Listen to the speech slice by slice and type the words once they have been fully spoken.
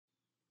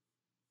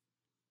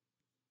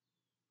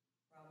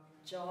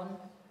John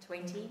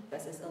 20,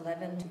 verses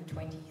 11 to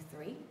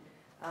 23.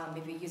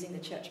 If you're using the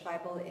church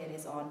Bible, it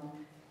is on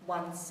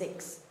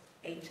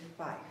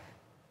 1685.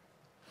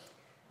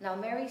 Now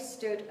Mary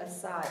stood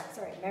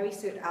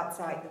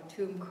outside the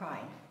tomb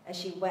crying. As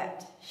she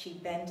wept, she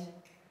bent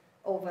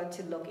over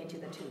to look into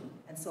the tomb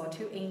and saw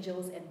two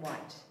angels in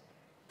white,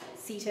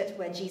 seated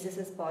where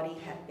Jesus' body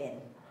had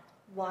been,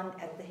 one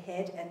at the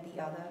head and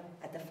the other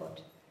at the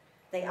foot.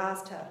 They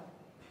asked her,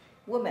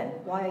 "Woman,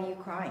 why are you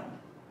crying?"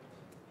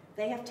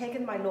 "They have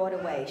taken my Lord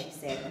away," she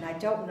said, "and I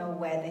don't know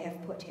where they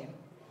have put him."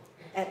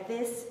 At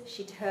this,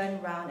 she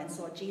turned round and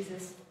saw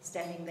Jesus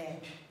standing there,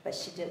 but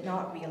she did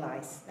not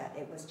realize that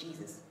it was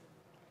Jesus.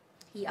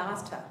 He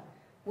asked her,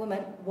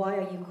 "Woman, why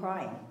are you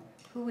crying?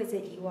 Who is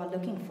it you are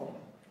looking for?"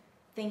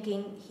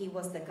 Thinking he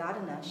was the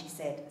gardener, she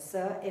said,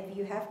 "Sir, if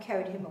you have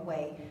carried him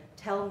away,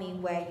 tell me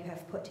where you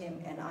have put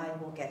him, and I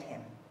will get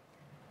him."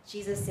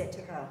 Jesus said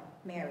to her,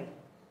 "Mary."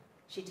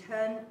 She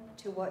turned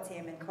towards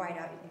him and cried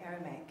out in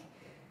Aramaic,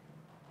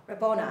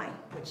 "Rabboni,"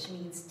 which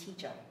means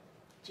teacher.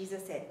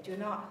 Jesus said, "Do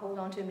not hold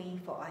on to me,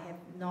 for I have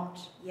not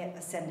yet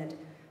ascended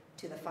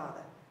to the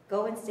Father.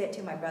 Go instead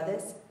to my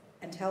brothers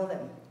and tell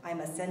them, I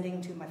am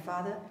ascending to my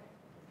Father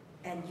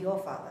and your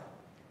Father,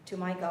 to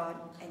my God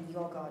and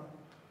your God."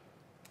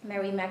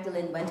 Mary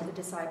Magdalene went to the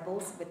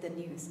disciples with the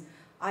news,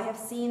 "I have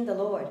seen the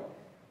Lord,"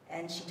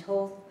 and she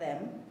told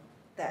them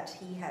that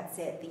he had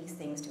said these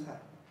things to her.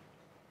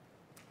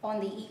 On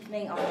the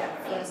evening of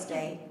that first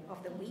day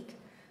of the week,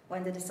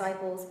 when the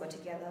disciples were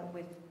together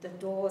with the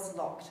doors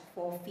locked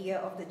for fear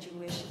of the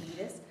Jewish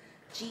leaders,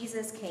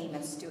 Jesus came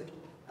and stood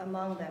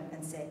among them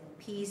and said,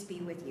 "Peace be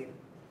with you."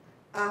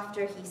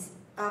 After he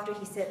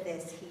said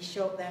this, he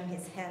showed them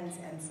his hands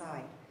and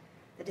side.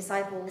 The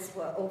disciples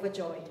were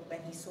overjoyed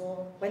when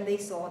they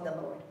saw the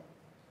Lord.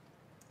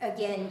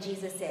 Again,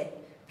 Jesus said,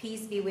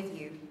 "Peace be with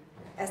you.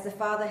 As the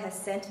Father has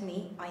sent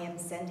me, I am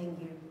sending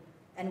you."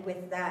 And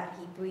with that,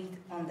 he breathed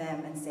on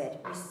them and said,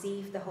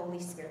 "Receive the Holy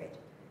Spirit.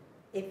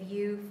 If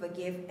you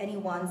forgive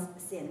anyone's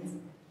sins,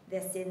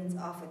 their sins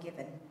are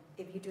forgiven.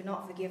 If you do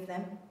not forgive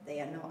them,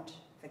 they are not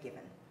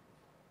forgiven."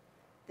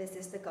 This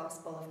is the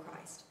gospel of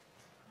Christ.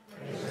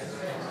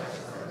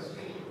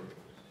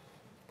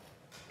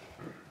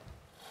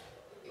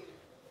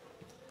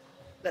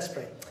 Let's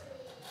pray.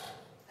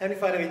 Heavenly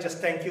Father, we just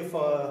thank you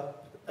for,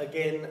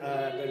 again,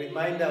 the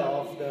reminder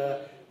of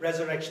the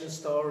resurrection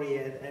story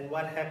and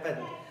what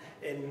happened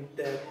in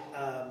the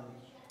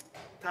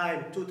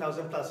time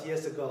 2,000 plus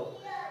years ago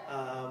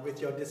with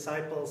your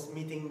disciples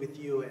meeting with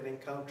you and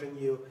encountering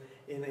you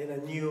in a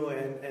new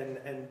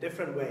and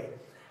different way.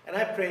 And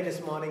I pray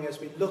this morning as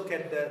we look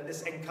at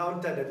this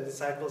encounter that the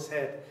disciples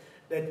had,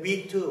 that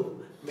we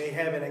too may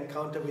have an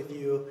encounter with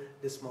you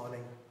this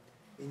morning.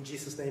 In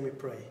Jesus' name we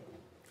pray.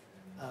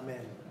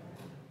 Amen.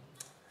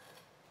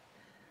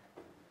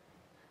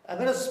 I'm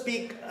going to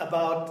speak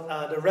about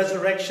the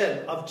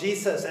resurrection of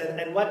Jesus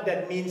and what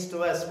that means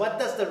to us. What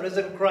does the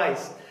risen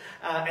Christ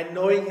and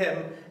knowing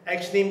him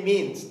actually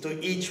means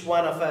to each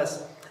one of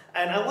us?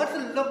 And I want to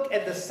look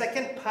at the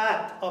second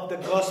part of the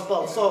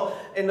gospel. So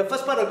in the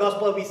first part of the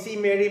gospel, we see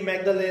Mary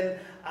Magdalene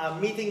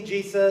meeting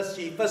Jesus.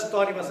 She first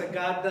thought he was a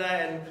gardener,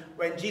 and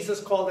when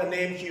Jesus called her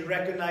name, she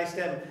recognized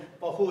him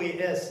for who he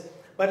is.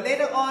 But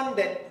later on,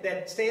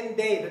 that same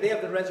day, the day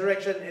of the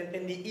resurrection,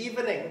 in the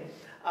evening,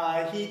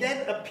 he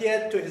then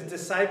appeared to his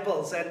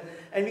disciples. And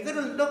we're going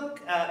to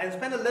look and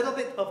spend a little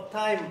bit of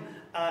time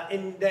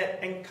in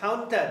that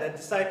encounter that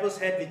disciples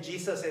had with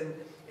Jesus in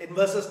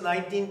verses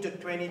 19 to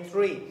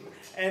 23.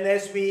 And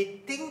as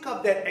we think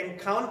of that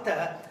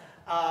encounter,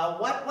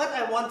 what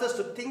I want us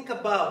to think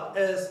about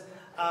is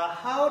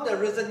how the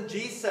risen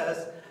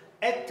Jesus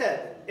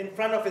acted in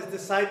front of his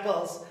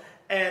disciples.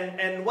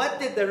 And what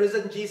did the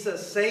risen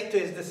Jesus say to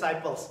his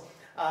disciples?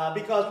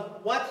 Because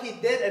what he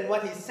did and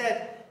what he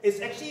said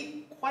is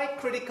actually quite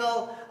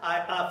critical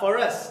for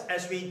us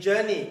as we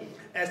journey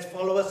as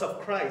followers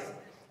of Christ.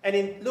 And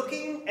in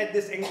looking at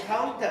this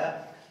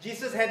encounter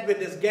Jesus had with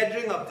this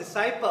gathering of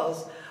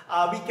disciples,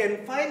 we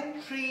can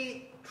find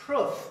three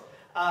truths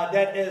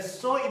that is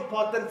so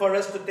important for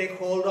us to take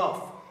hold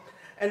of.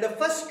 And the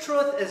first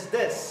truth is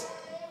this: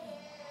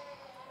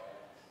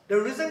 the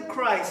risen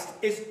Christ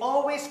is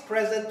always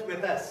present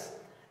with us,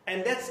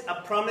 and that's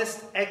a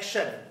promised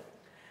action.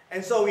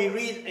 And so we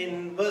read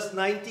in verse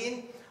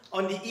 19,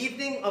 on the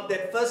evening of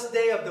that first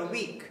day of the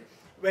week,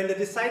 when the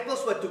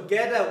disciples were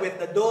together with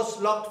the doors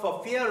locked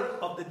for fear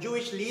of the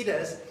Jewish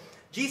leaders,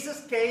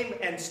 Jesus came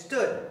and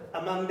stood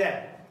among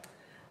them.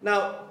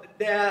 Now,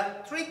 there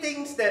are three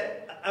things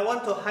that I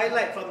want to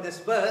highlight from this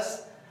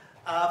verse.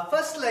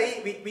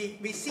 Firstly,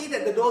 we see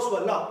that the doors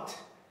were locked.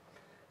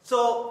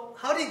 So,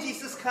 how did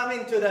Jesus come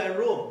into the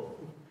room?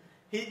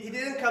 He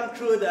didn't come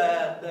through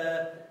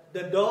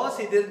the doors,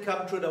 he didn't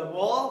come through the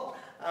wall,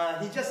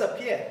 he just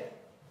appeared.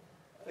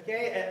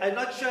 Okay, I'm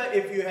not sure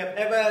if you have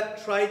ever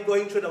tried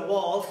going through the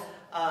wall.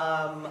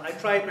 I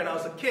tried when I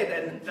was a kid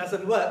and it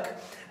doesn't work.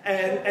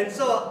 And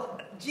so,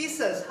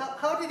 Jesus,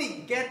 how did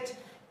he get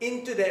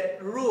into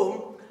that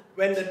room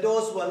when the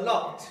doors were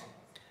locked?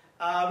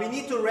 we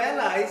need to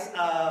realize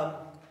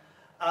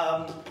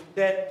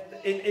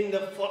that in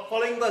the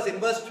following verse, in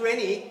verse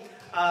 20,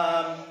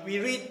 we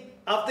read,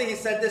 after he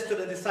said this to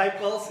the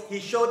disciples, he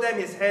showed them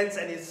his hands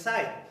and his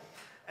side.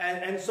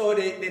 And so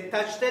they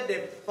touched it,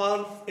 they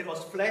found it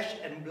was flesh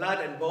and blood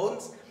and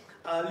bones.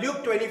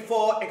 Luke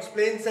 24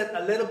 explains it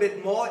a little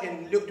bit more.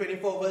 In Luke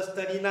 24 verse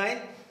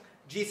 39,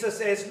 Jesus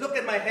says, "Look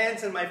at my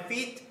hands and my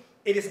feet.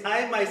 It is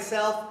I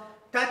myself.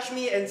 Touch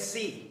me and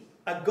see.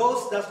 A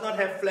ghost does not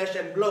have flesh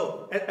and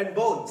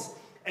bones,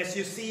 as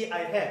you see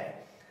I have."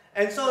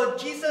 And so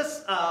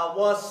Jesus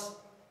was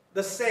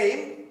the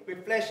same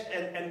with flesh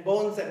and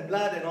bones and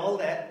blood and all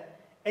that.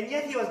 And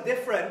yet he was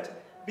different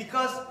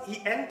because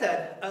he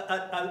entered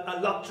a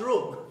locked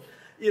room.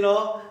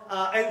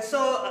 And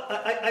so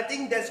I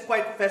think that's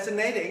quite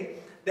fascinating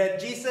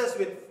that Jesus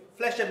with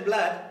flesh and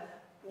blood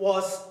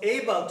was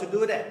able to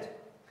do that.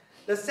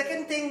 The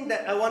second thing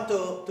that I want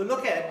to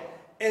look at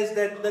is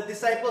that the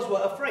disciples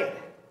were afraid.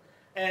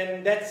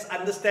 And that's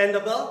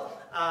understandable.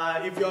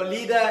 If your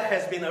leader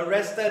has been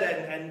arrested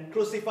and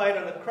crucified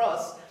on the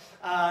cross,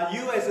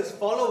 you as his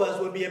followers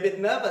would be a bit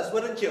nervous,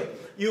 wouldn't you?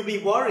 You'll be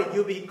worried,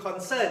 you'll be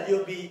concerned,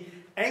 you'll be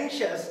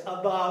anxious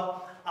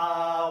about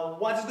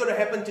what is going to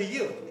happen to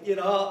you.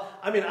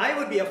 I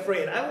would be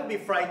afraid, I would be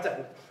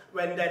frightened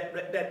when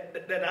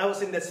that I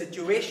was in that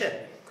situation.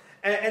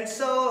 And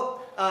so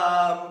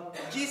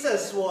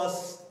Jesus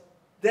was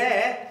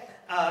there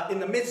in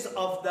the midst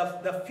of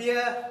the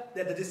fear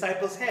that the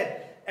disciples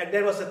had. And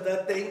there was a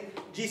third thing.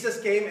 Jesus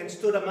came and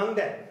stood among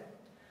them.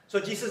 So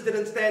Jesus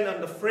didn't stand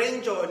on the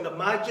fringe or in the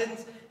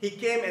margins. He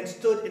came and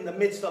stood in the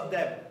midst of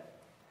them.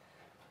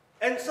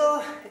 And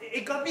so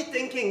it got me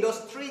thinking those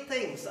three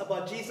things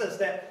about Jesus,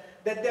 that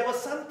there was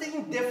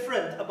something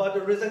different about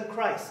the risen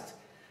Christ.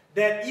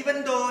 That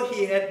even though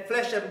he had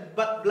flesh and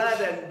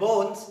blood and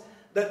bones,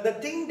 the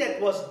thing that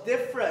was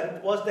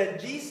different was that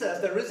Jesus,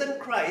 the risen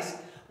Christ,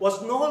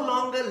 was no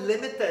longer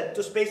limited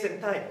to space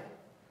and time.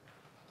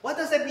 What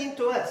does that mean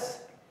to us?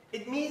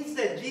 It means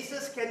that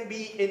Jesus can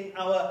be in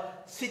our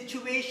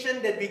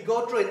situation that we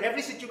go through, in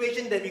every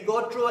situation that we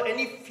go through,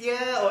 any fear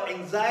or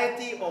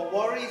anxiety or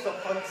worries or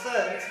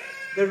concerns,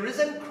 the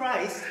risen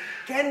Christ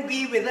can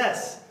be with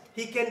us.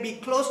 He can be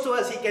close to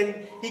us. He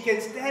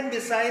can stand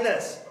beside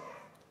us.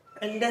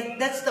 And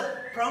that's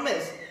the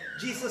promise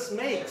Jesus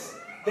makes.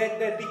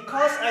 That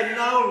because I'm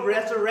now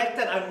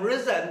resurrected, I'm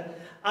risen,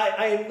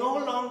 I am no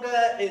longer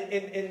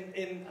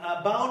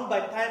bound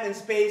by time and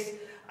space.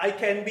 I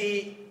can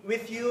be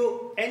with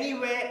you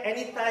anywhere,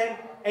 anytime,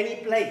 any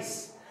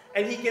place.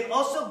 And he can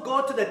also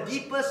go to the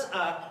deepest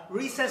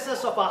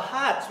recesses of our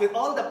hearts with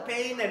all the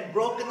pain and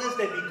brokenness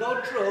that we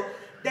go through.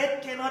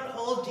 That cannot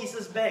hold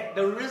Jesus back.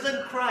 The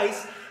risen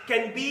Christ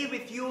can be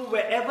with you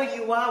wherever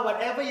you are,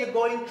 whatever you're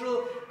going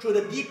through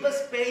the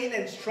deepest pain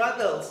and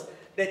struggles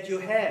that you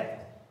have.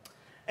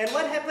 And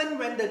what happened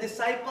when the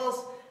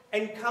disciples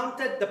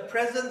encountered the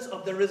presence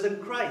of the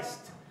risen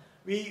Christ?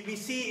 We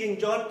see in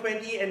John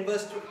 20 and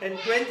verse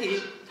 20,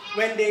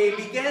 when they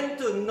began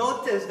to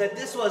notice that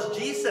this was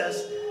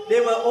Jesus, they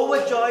were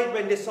overjoyed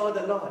when they saw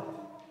the Lord.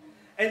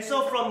 And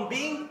so from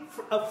being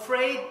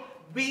afraid,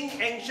 being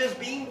anxious,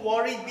 being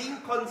worried,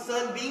 being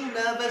concerned, being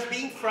nervous,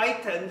 being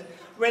frightened,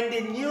 when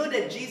they knew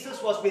that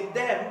Jesus was with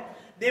them,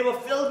 they were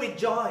filled with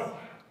joy.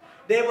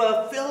 They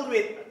were filled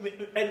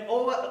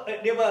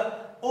they were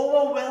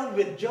overwhelmed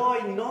with joy,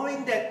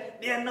 knowing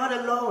that they are not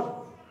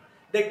alone.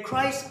 That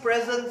Christ's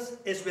presence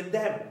is with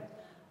them.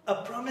 A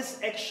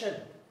promised action.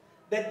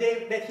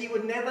 That he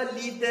would never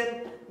leave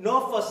them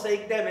nor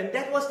forsake them. And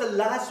that was the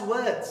last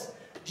words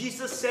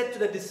Jesus said to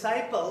the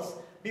disciples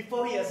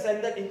before he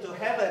ascended into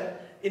heaven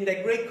in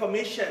the Great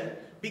Commission.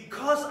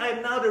 Because I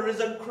am now the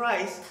risen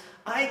Christ,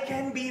 I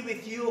can be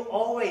with you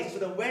always to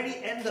the very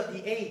end of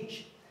the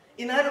age.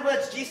 In other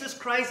words, Jesus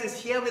Christ is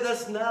here with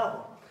us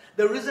now.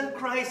 The risen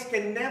Christ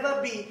can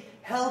never be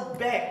held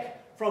back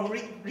from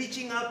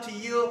reaching out to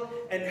you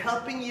and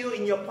helping you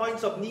in your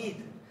points of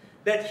need.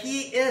 That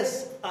he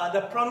is,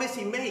 the promise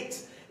he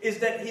makes, is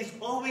that he's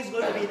always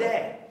going to be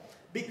there.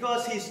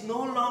 Because he's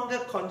no longer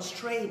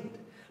constrained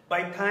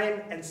by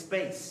time and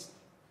space.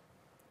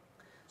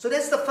 So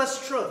that's the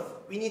first truth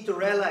we need to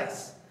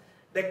realize.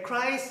 That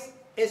Christ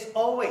is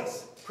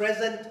always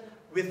present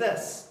with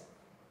us.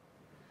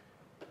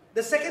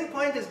 The second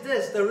point is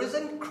this: the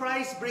risen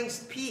Christ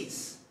brings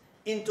peace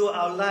into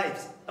our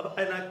lives.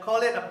 And I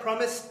call it a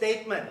promise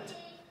statement.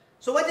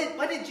 So what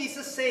did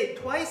Jesus say?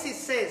 Twice he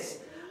says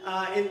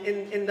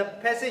in the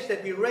passage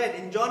that we read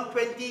in John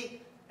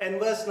 20 and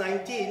verse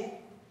 19,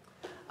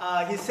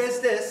 he says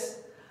this,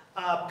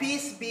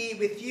 peace be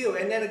with you.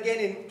 And then again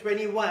in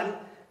 21,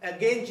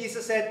 again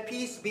Jesus said,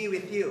 peace be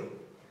with you.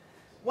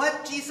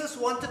 What Jesus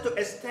wanted to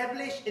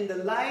establish in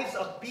the lives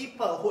of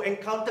people who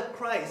encounter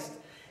Christ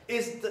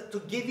is to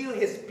give you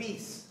his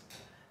peace.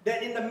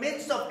 That in the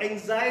midst of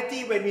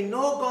anxiety, when we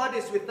know God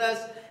is with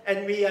us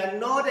and we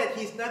know that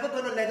he's never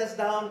going to let us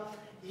down,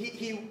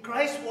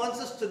 Christ wants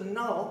us to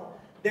know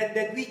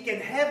that we can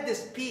have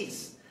this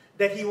peace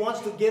that he wants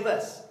to give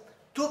us.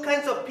 Two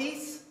kinds of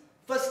peace.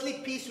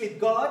 Firstly, peace with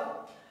God.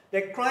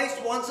 That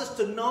Christ wants us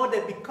to know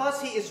that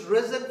because He is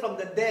risen from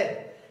the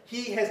dead,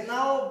 He has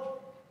now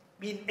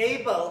been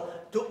able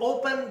to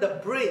open the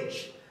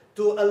bridge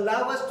to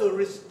allow us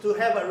to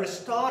have a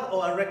restored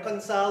or a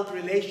reconciled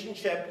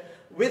relationship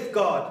with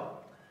God.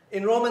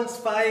 In Romans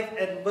 5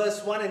 and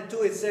verse 1 and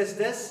 2 it says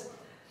this,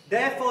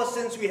 "Therefore,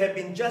 since we have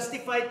been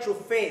justified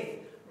through faith,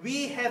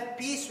 we have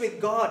peace with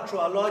God through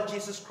our Lord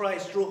Jesus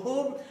Christ, through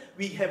whom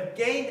we have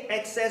gained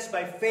access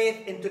by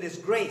faith into this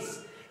grace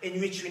in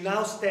which we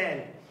now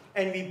stand,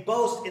 and we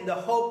boast in the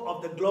hope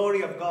of the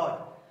glory of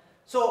God."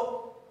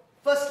 So,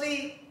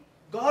 firstly,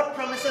 Christ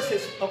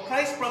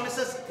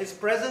promises His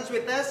presence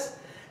with us,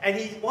 and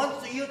He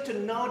wants you to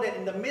know that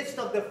in the midst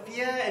of the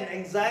fear and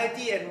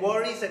anxiety and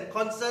worries and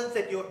concerns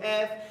that you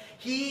have,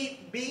 He,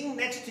 being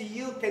next to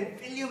you, can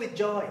fill you with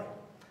joy.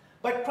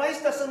 But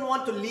Christ doesn't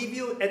want to leave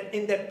you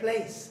in that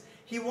place.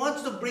 He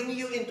wants to bring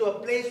you into a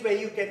place where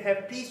you can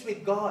have peace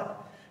with God,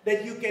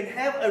 that you can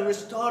have a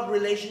restored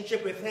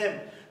relationship with Him.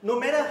 No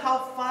matter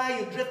how far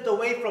you drift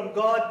away from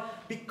God,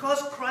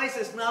 because Christ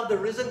is now the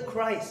risen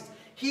Christ,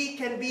 He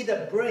can be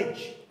the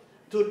bridge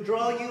to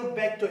draw you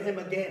back to Him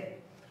again.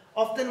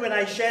 Often when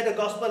I share the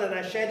gospel, and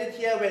I shared it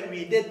here when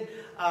we did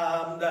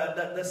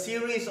the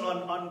series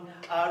on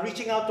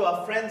reaching out to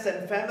our friends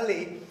and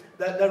family,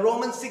 the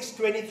Romans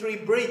 6:23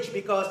 bridge,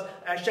 because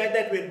I shared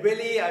that with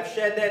Willie, I've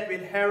shared that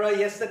with Hera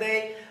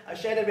yesterday, I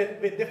shared it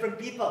with different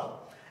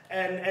people.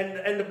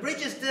 And the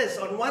bridge is this: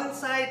 on one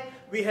side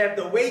we have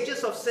the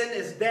wages of sin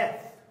is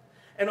death,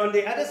 and on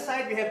the other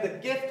side we have the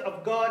gift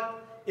of God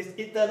is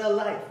eternal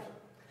life.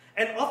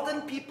 And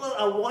often people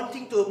are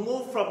wanting to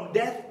move from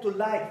death to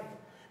life.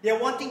 They're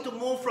wanting to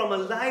move from a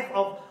life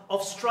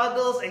of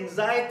struggles,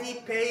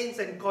 anxiety, pains,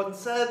 and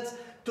concerns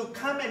to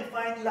come and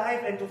find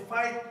life and to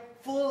find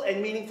full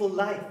and meaningful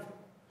life.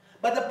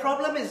 But the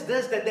problem is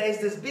this, that there is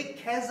this big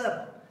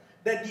chasm,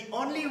 that the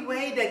only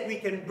way that we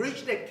can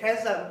bridge that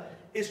chasm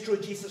is through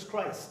Jesus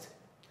Christ.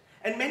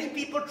 And many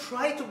people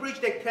try to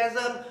bridge that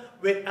chasm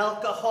with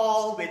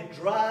alcohol, with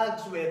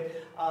drugs, with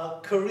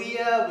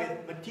career,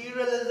 with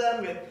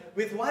materialism,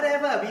 with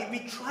whatever. We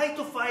try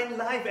to find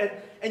life,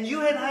 and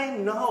you and I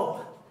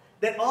know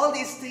that all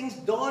these things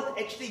don't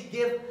actually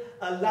give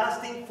a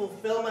lasting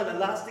fulfillment, a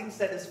lasting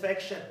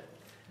satisfaction.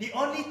 The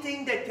only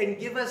thing that can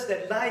give us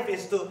that life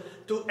is to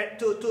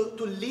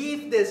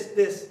leave this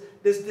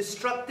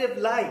destructive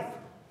life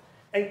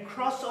and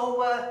cross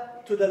over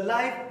to the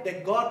life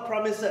that God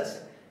promises.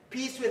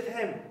 Peace with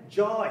Him,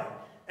 joy,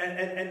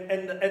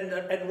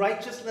 and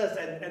righteousness,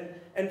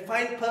 and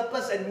find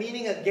purpose and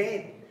meaning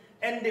again.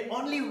 And the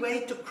only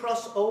way to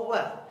cross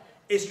over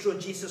is through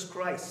Jesus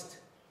Christ.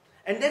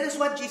 And that is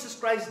what Jesus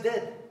Christ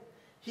did.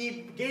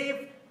 He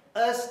gave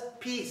us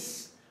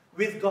peace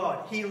with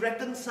God. He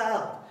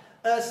reconciled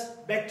us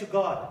back to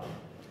God.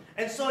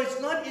 And so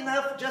it's not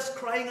enough just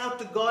crying out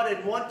to God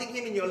and wanting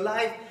Him in your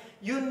life.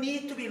 You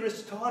need to be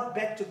restored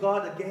back to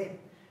God again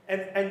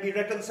and be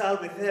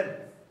reconciled with Him.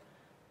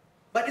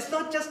 But it's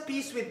not just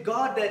peace with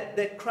God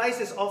that Christ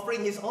is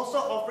offering. He's also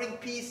offering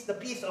peace, the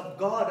peace of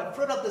God, the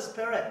fruit of the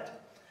Spirit.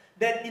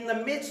 That in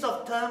the midst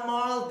of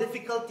turmoil,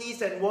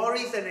 difficulties, and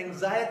worries and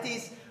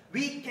anxieties,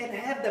 we can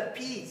have the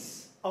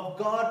peace of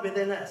God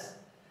within us.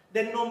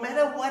 That no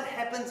matter what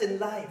happens in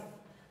life,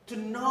 to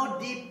know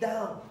deep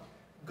down,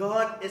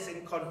 God is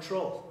in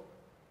control.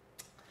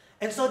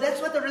 And so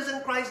that's what the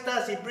risen Christ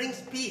does. He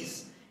brings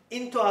peace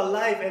into our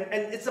life.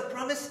 And it's a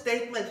promise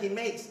statement He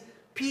makes.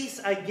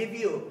 Peace I give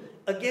you.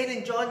 Again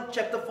in John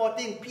chapter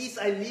 14, peace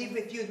I leave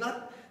with you.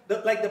 Not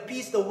like the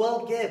peace the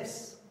world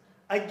gives.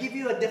 I give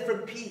you a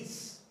different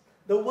peace.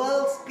 The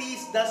world's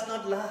peace does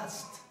not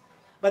last.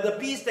 But the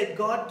peace that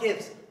God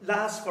gives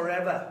lasts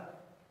forever.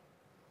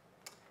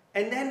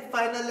 And then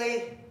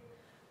finally,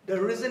 the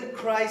risen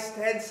Christ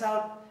sends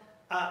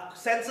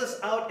us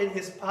out in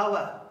His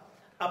power,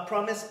 a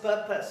promised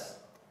purpose.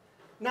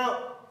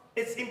 Now,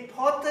 it's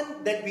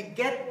important that we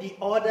get the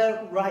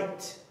order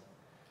right.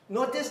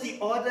 Notice the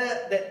order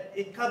that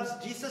it comes.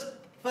 Jesus,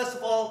 first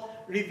of all,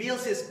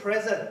 reveals His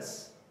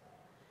presence.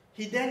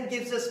 He then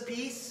gives us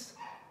peace,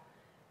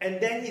 and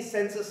then He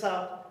sends us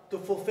out to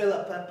fulfill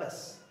a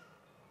purpose.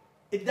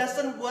 It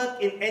doesn't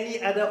work in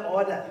any other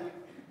order.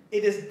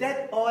 It is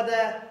that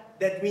order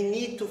that we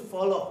need to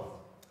follow.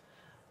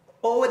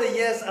 Over the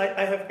years,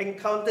 I have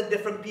encountered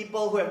different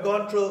people who have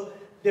gone through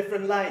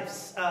different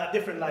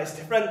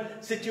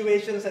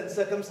situations and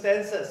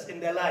circumstances in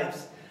their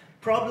lives.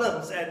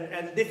 Problems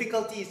and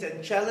difficulties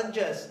and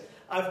challenges.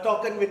 I've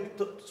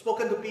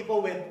spoken to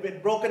people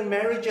with broken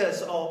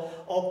marriages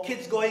or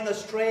kids going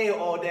astray,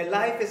 or their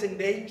life is in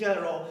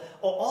danger, or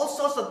all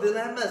sorts of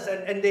dilemmas,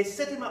 and they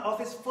sit in my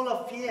office full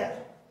of fear.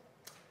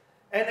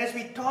 And as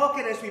we talk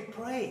and as we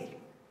pray,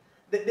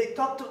 they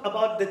talk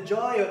about the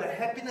joy or the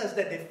happiness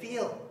that they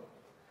feel.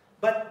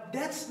 But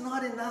that's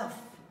not enough.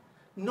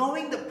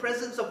 Knowing the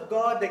presence of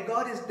God, that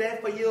God is there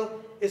for you,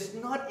 is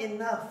not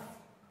enough.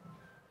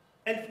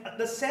 And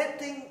the sad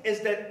thing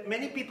is that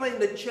many people in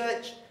the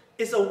church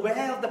is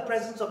aware of the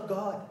presence of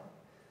God.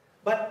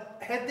 But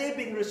have they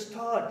been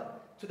restored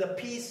to the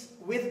peace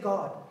with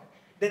God?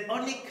 that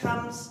only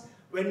comes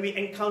when we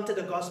encounter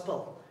the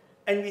gospel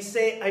and we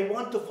say, I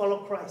want to follow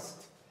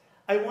Christ.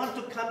 I want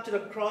to come to the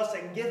cross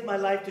and give my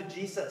life to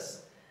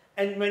Jesus.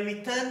 And when we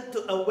turn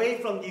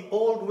away from the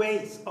old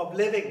ways of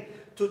living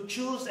to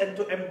choose and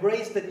to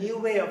embrace the new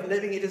way of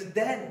living, it is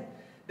then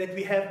that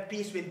we have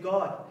peace with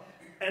God.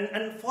 And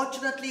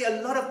unfortunately,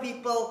 a lot of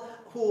people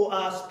who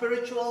are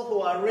spiritual,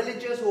 who are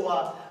religious, who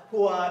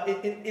are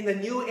in the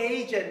New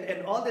Age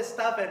and all this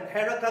stuff, and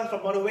Hera comes from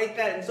Motueka,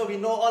 and so we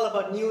know all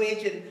about New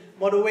Age in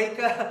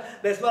Motueka.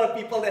 There's a lot of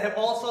people that have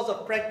all sorts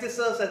of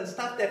practices and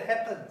stuff that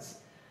happens.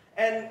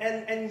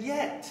 And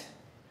yet,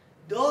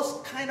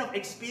 those kind of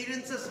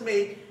experiences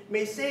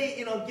may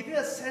say, give you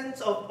a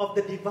sense of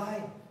the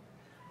divine.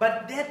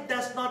 But that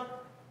does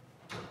not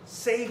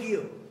save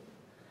you.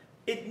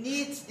 You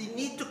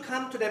need to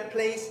come to that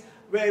place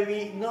where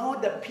we know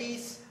the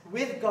peace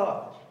with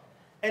God.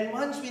 And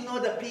once we know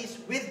the peace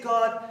with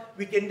God,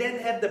 we can then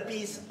have the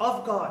peace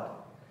of God.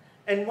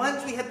 And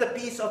once we have the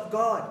peace of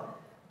God,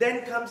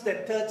 then comes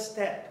that third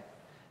step,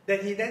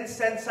 that He then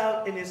sends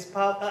out in His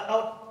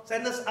power,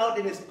 send us out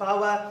in His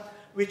power,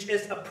 which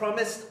is a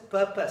promised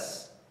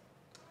purpose.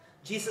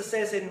 Jesus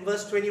says in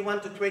verse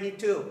 21 to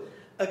 22,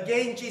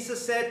 again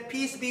Jesus said,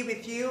 peace be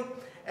with you.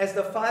 As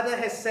the Father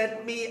has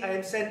sent me, I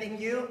am sending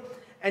you.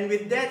 And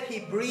with that He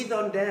breathed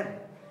on them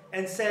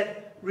and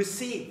said,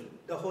 receive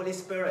the Holy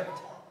Spirit.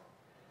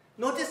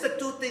 Notice the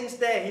two things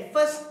there. He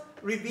first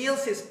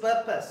reveals His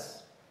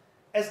purpose.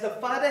 As the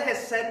Father has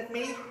sent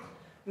me,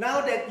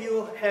 now that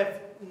you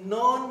have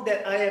known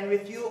that I am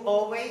with you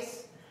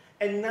always,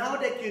 and now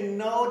that you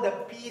know the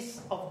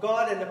peace of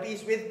God and the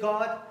peace with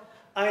God,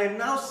 I am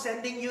now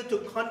sending you to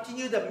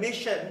continue the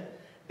mission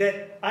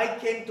that I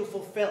came to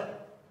fulfill.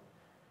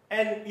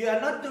 And you are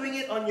not doing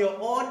it on your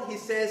own. He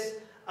says,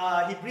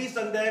 He breathed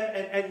on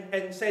them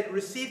and said,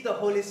 receive the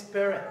Holy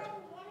Spirit.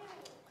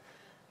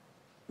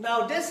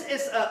 Now this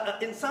is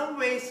in some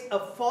ways a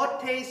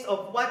foretaste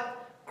of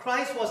what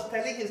Christ was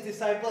telling His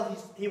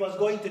disciples He was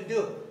going to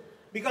do.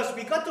 Because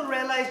we got to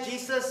realize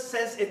Jesus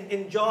says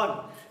in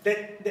John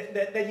that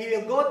He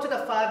will go to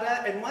the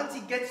Father, and once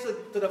He gets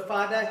to the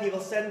Father, He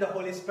will send the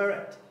Holy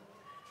Spirit.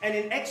 And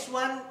in Acts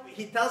 1,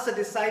 He tells the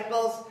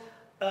disciples,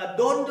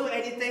 don't do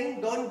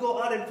anything, don't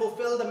go out and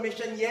fulfill the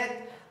mission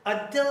yet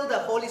until the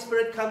Holy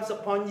Spirit comes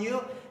upon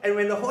you. And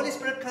when the Holy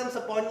Spirit comes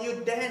upon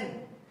you,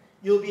 then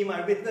you'll be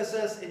my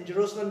witnesses in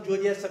Jerusalem,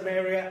 Judea,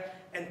 Samaria,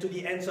 and to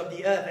the ends of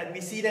the earth. And we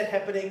see that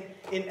happening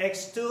in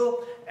Acts 2.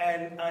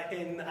 And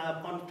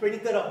on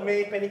 23rd of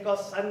May,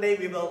 Pentecost Sunday,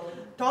 we will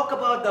talk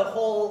about the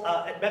whole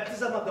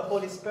baptism of the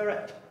Holy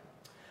Spirit.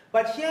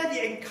 But here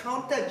the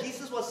encounter,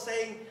 Jesus was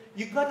saying,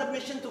 you've got a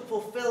mission to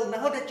fulfill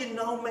now that you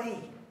know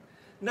me.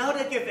 Now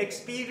that you've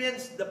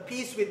experienced the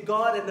peace with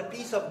God and the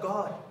peace of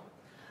God.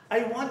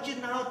 I want you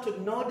now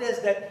to notice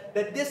that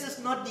this is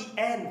not the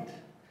end.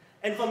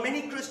 And for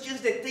many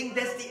Christians, they think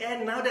that's the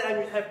end. Now that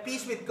I have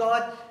peace with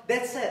God,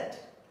 that's it.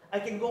 I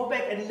can go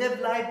back and live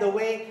life the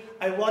way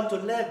I want to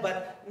live.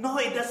 But no,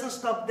 it doesn't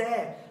stop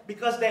there.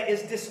 Because there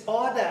is this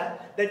order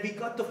that we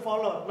got to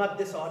follow. Not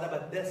this order,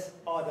 but this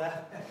order.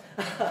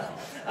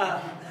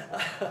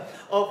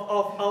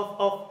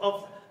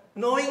 of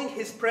knowing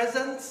His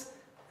presence,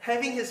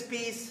 having His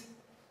peace,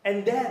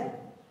 and then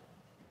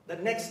the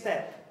next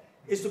step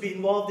is to be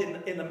involved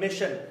in the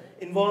mission,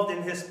 involved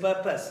in His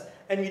purpose.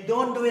 And we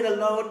don't do it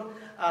alone.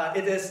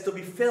 It is to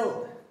be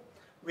filled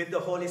with the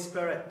Holy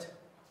Spirit.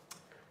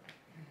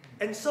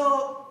 And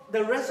so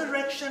the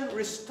resurrection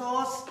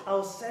restores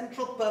our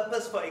central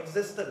purpose for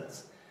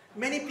existence.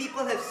 Many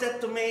people have said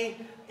to me,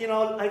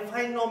 I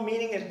find no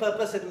meaning and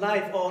purpose in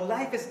life, or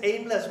life is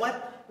aimless.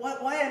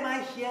 Why am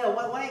I here?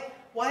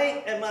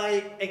 Why am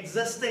I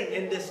existing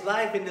in this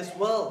life, in this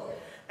world?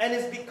 And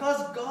it's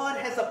because God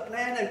has a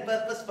plan and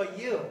purpose for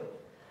you.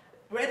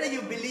 Whether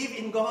you believe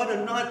in God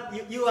or not,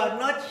 you are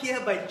not here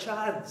by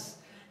chance.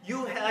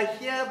 You are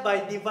here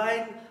by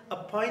divine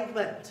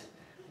appointment.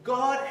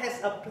 God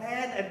has a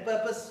plan and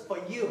purpose for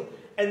you.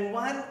 And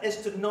one is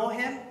to know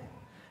Him,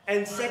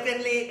 and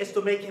secondly is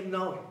to make Him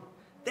known.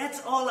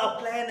 That's all our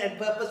plan and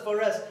purpose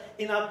for us.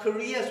 In our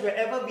careers,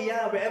 wherever we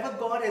are, wherever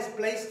God has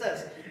placed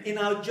us, in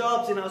our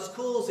jobs, in our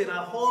schools, in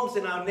our homes,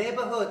 in our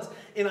neighborhoods,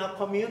 in our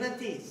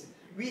communities.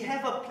 We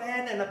have a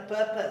plan and a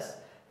purpose.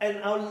 And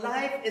our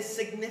life is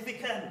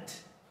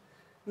significant.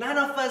 None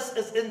of us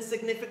is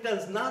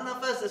insignificant. None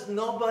of us is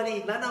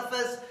nobody. None of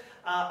us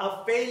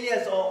are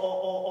failures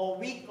or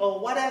weak or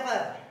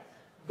whatever.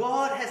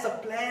 God has a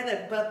plan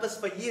and purpose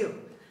for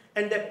you.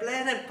 And the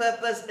plan and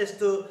purpose is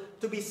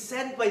to be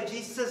sent by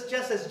Jesus,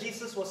 just as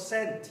Jesus was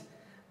sent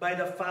by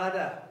the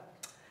Father.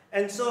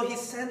 And so He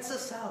sends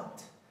us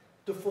out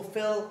to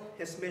fulfill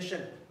His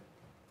mission.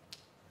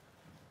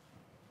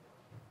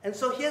 And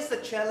so here's the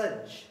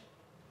challenge.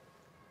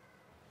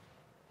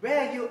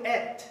 Where are you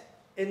at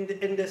in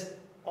this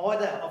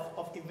order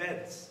of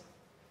events?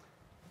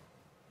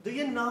 Do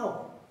you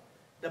know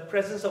the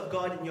presence of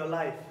God in your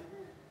life?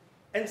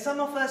 And some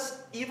of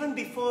us, even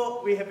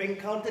before we have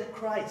encountered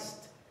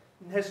Christ,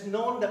 has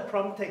known the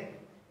prompting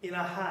in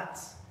our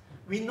hearts.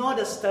 We know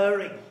the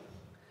stirring.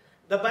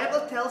 The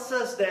Bible tells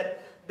us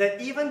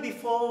that even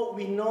before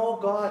we know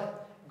God,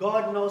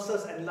 God knows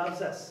us and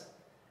loves us.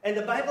 And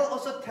the Bible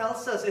also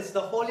tells us it's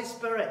the Holy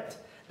Spirit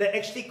that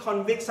actually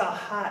convicts our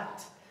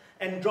heart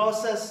and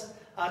draws us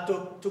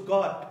to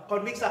God,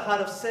 convicts our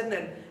heart of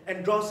sin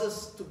and draws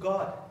us to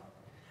God.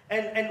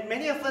 And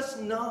many of us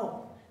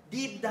know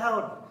deep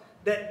down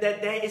that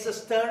there is a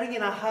stirring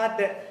in our heart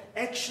that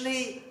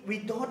actually we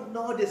don't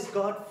know this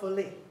God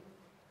fully.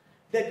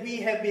 That we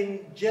have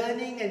been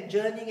journeying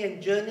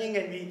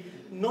and we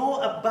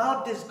know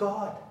about this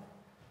God.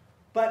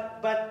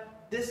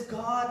 But this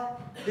God,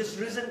 this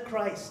risen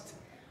Christ,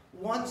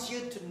 wants you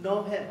to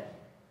know Him.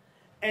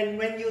 And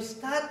when you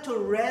start to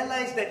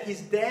realize that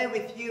He's there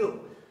with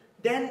you,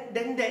 then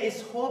there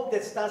is hope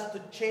that starts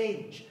to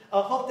change.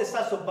 A hope that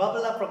starts to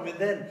bubble up from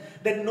within.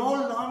 That no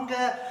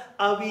longer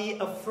are we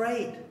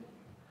afraid.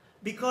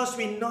 Because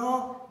we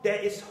know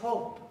there is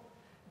hope.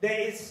 There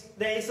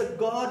is a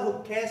God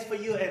who cares for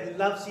you and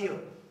loves you.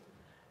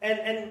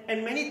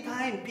 And many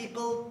times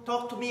people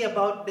talk to me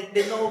about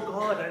they know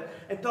God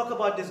and talk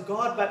about this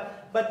God,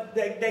 but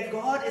their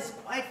God is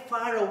quite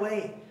far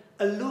away,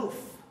 aloof.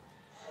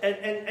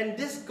 And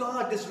this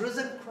God, this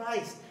risen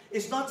Christ,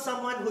 is not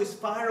someone who is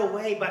far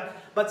away,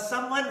 but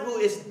someone who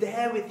is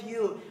there with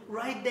you,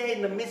 right there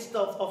in the midst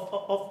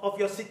of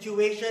your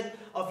situation,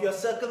 of your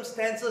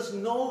circumstances.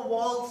 No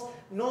walls,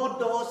 no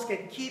doors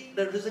can keep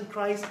the risen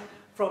Christ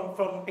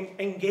from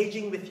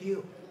engaging with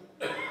you.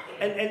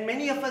 And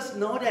many of us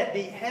know that.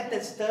 They have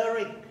that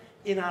stirring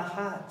in our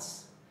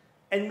hearts.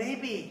 And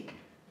maybe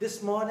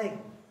this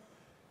morning,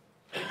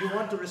 you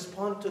want to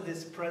respond to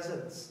this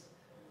presence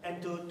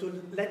and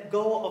to let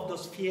go of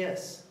those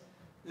fears,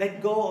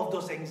 let go of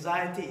those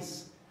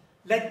anxieties,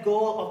 let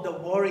go of the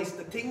worries,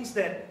 the things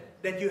that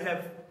you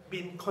have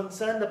been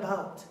concerned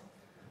about.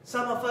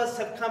 Some of us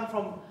have come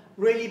from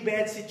really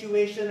bad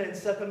situations and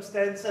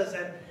circumstances,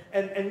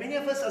 and many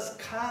of us are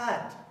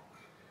scarred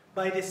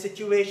by the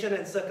situation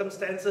and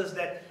circumstances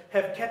that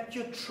have kept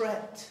you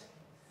trapped.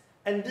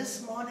 And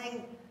this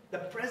morning, the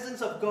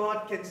presence of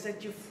God can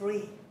set you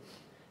free,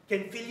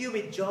 can fill you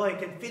with joy,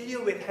 can fill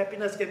you with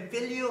happiness, can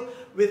fill you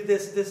with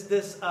this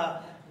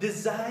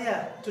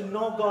desire to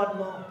know God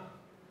more.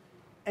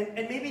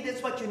 And maybe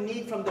that's what you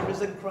need from the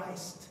risen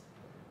Christ,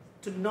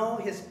 to know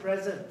His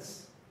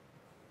presence.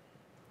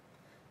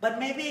 But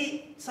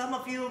maybe some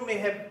of you may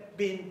have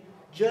been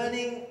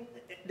journeying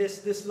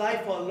this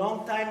life for a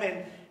long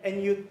time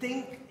and you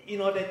think,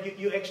 that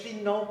you actually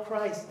know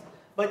Christ,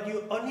 but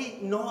you only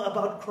know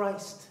about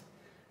Christ.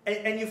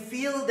 And you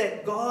feel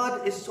that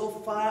God is so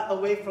far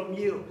away from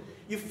you.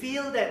 You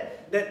feel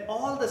that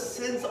all the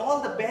sins,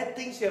 all the bad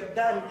things you have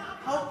done,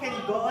 how can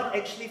God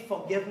actually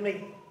forgive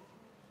me?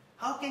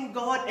 How can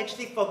God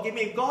actually forgive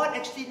me? God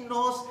actually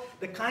knows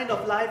the kind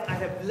of life I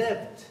have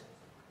lived.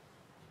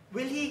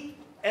 Will He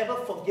ever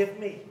forgive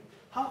me?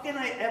 How can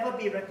I ever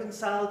be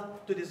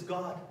reconciled to this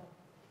God?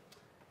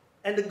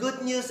 And the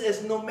good news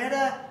is, no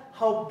matter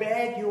how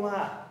bad you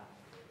are,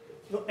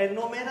 and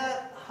no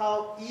matter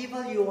how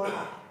evil you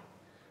are,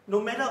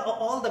 no matter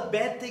all the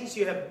bad things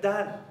you have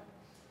done,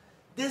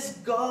 this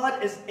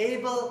God is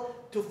able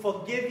to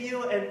forgive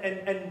you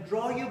and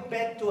draw you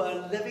back to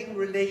a living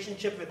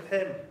relationship with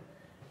Him.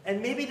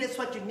 And maybe that's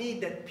what you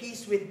need, that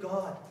peace with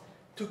God,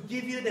 to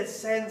give you that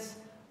sense,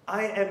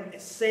 I am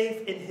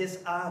safe in His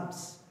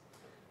arms.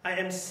 I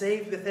am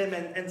safe with Him.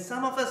 And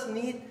some of us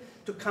need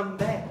to come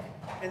back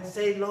and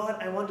say, Lord,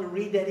 I want to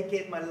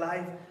rededicate my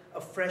life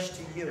afresh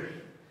to You,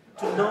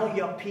 to know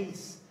Your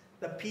peace,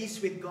 the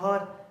peace with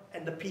God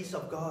and the peace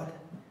of God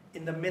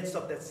in the midst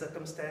of that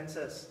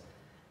circumstances.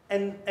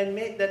 And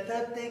the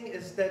third thing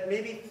is that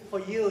maybe for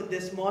you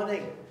this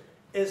morning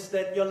is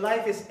that your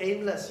life is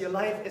aimless, your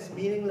life is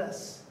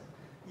meaningless.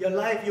 Your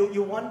life,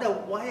 you wonder,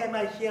 why am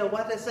I here?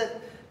 What is it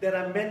that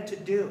I'm meant to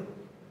do?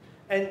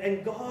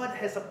 And God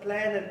has a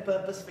plan and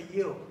purpose for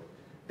you.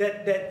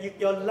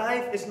 Your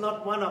life is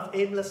not one of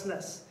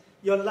aimlessness.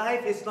 Your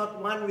life is not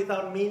one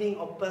without meaning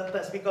or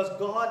purpose, because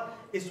God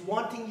is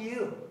wanting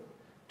you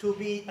to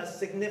be a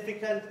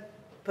significant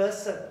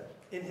person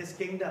in His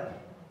kingdom.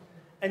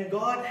 And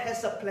God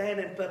has a plan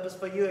and purpose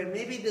for you. And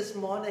maybe this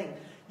morning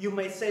you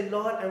may say,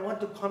 Lord, I want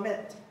to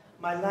commit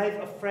my life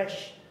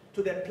afresh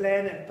to that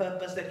plan and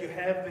purpose that You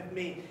have with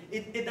me.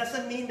 It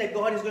doesn't mean that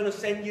God is going to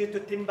send you to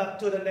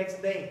Timbuktu the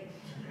next day.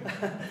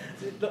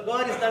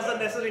 God doesn't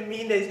necessarily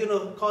mean that He's going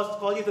to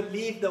call you to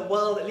leave the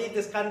world, leave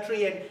this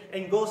country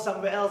and go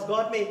somewhere else.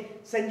 God may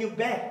send you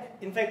back.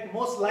 In fact,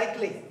 most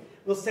likely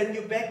will send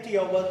you back to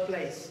your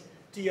workplace,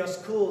 to your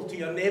school, to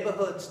your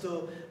neighborhoods,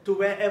 to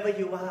wherever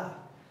you are.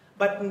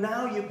 But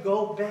now you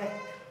go back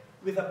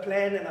with a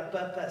plan and a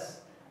purpose,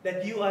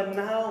 that you are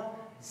now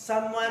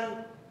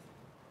someone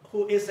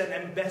who is an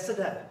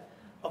ambassador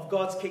of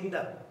God's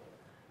kingdom,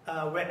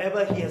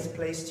 wherever He has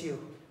placed you.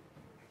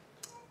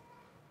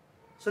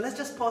 So let's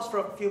just pause for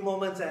a few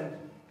moments and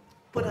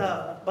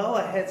bow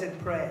our heads in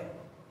prayer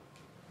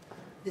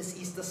this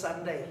Easter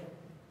Sunday.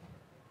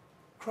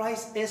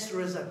 Christ is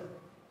risen.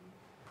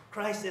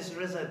 Christ is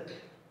risen.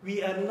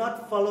 We are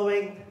not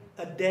following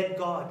a dead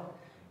God.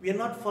 We are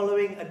not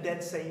following a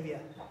dead Savior.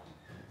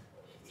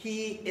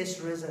 He is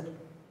risen.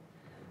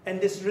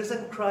 And this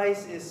risen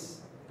Christ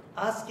is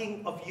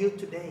asking of you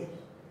today,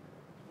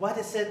 what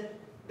is it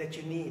that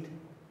you need?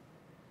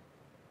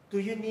 Do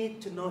you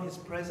need to know His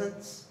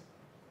presence?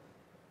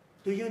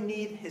 Do you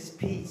need His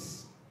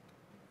peace?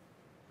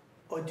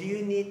 Or do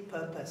you need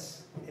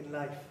purpose in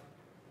life?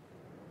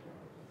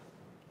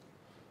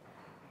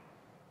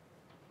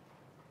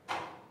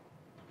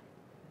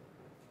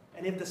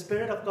 And if the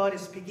Spirit of God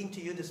is speaking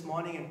to you this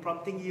morning and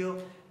prompting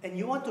you, and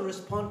you want to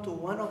respond to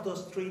one of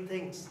those three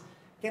things,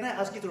 can I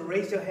ask you to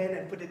raise your hand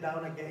and put it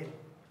down again?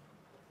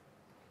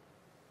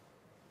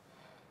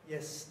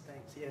 Yes,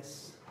 thanks,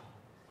 yes.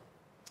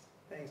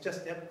 Thanks,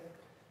 just, yep.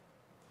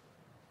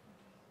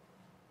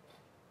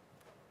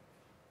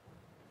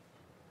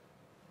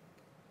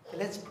 Okay,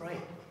 let's pray.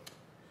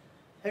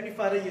 Heavenly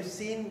Father, you've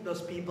seen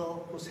those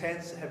people whose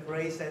hands have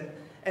raised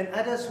and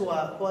others who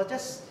are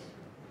just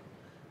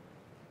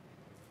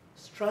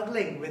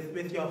struggling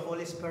with your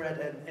Holy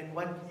Spirit and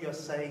what you're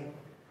saying.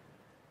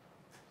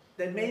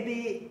 That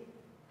maybe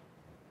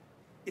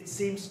it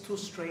seems too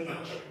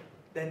strange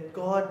that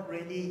God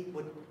really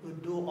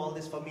would do all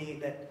this for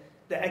me,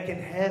 that I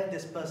can have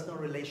this personal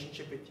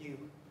relationship with you.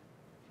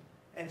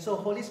 And so,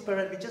 Holy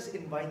Spirit, we just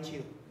invite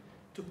you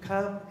to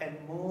come and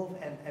move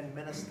and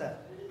minister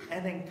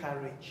and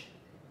encourage.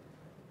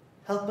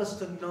 Help us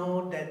to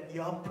know that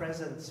your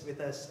presence with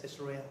us is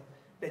real,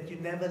 that you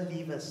never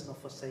leave us nor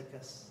forsake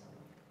us.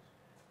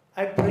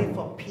 I pray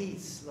for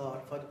peace, Lord,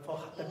 for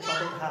the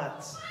troubled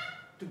hearts,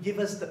 to give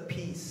us the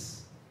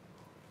peace.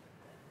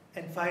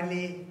 And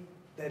finally,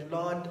 that,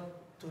 Lord,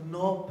 to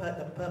know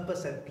the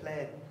purpose and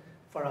plan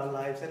for our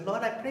lives. And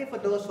Lord, I pray for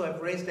those who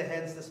have raised their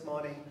hands this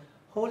morning.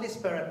 Holy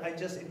Spirit, I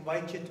just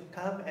invite you to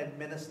come and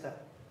minister.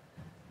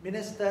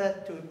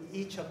 Minister to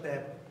each of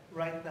them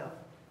right now,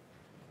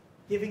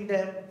 giving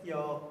them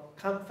your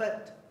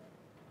comfort,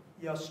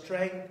 your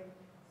strength,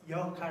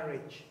 your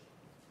courage.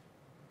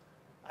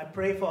 I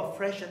pray for a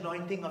fresh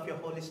anointing of your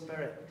Holy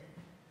Spirit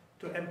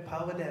to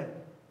empower them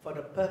for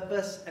the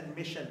purpose and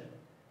mission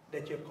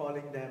that you're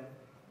calling them.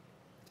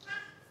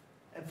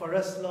 And for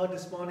us, Lord,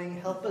 this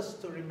morning, help us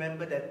to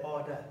remember that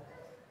order,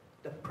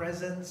 the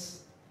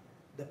presence,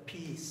 the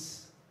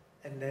peace,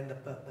 and then the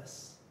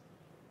purpose.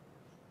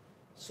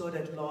 So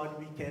that, Lord,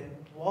 we can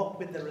walk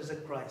with the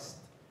risen Christ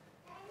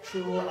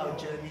through our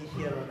journey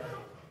here on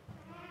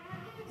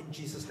earth. In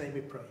Jesus' name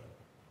we pray.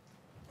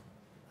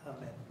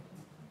 Amen.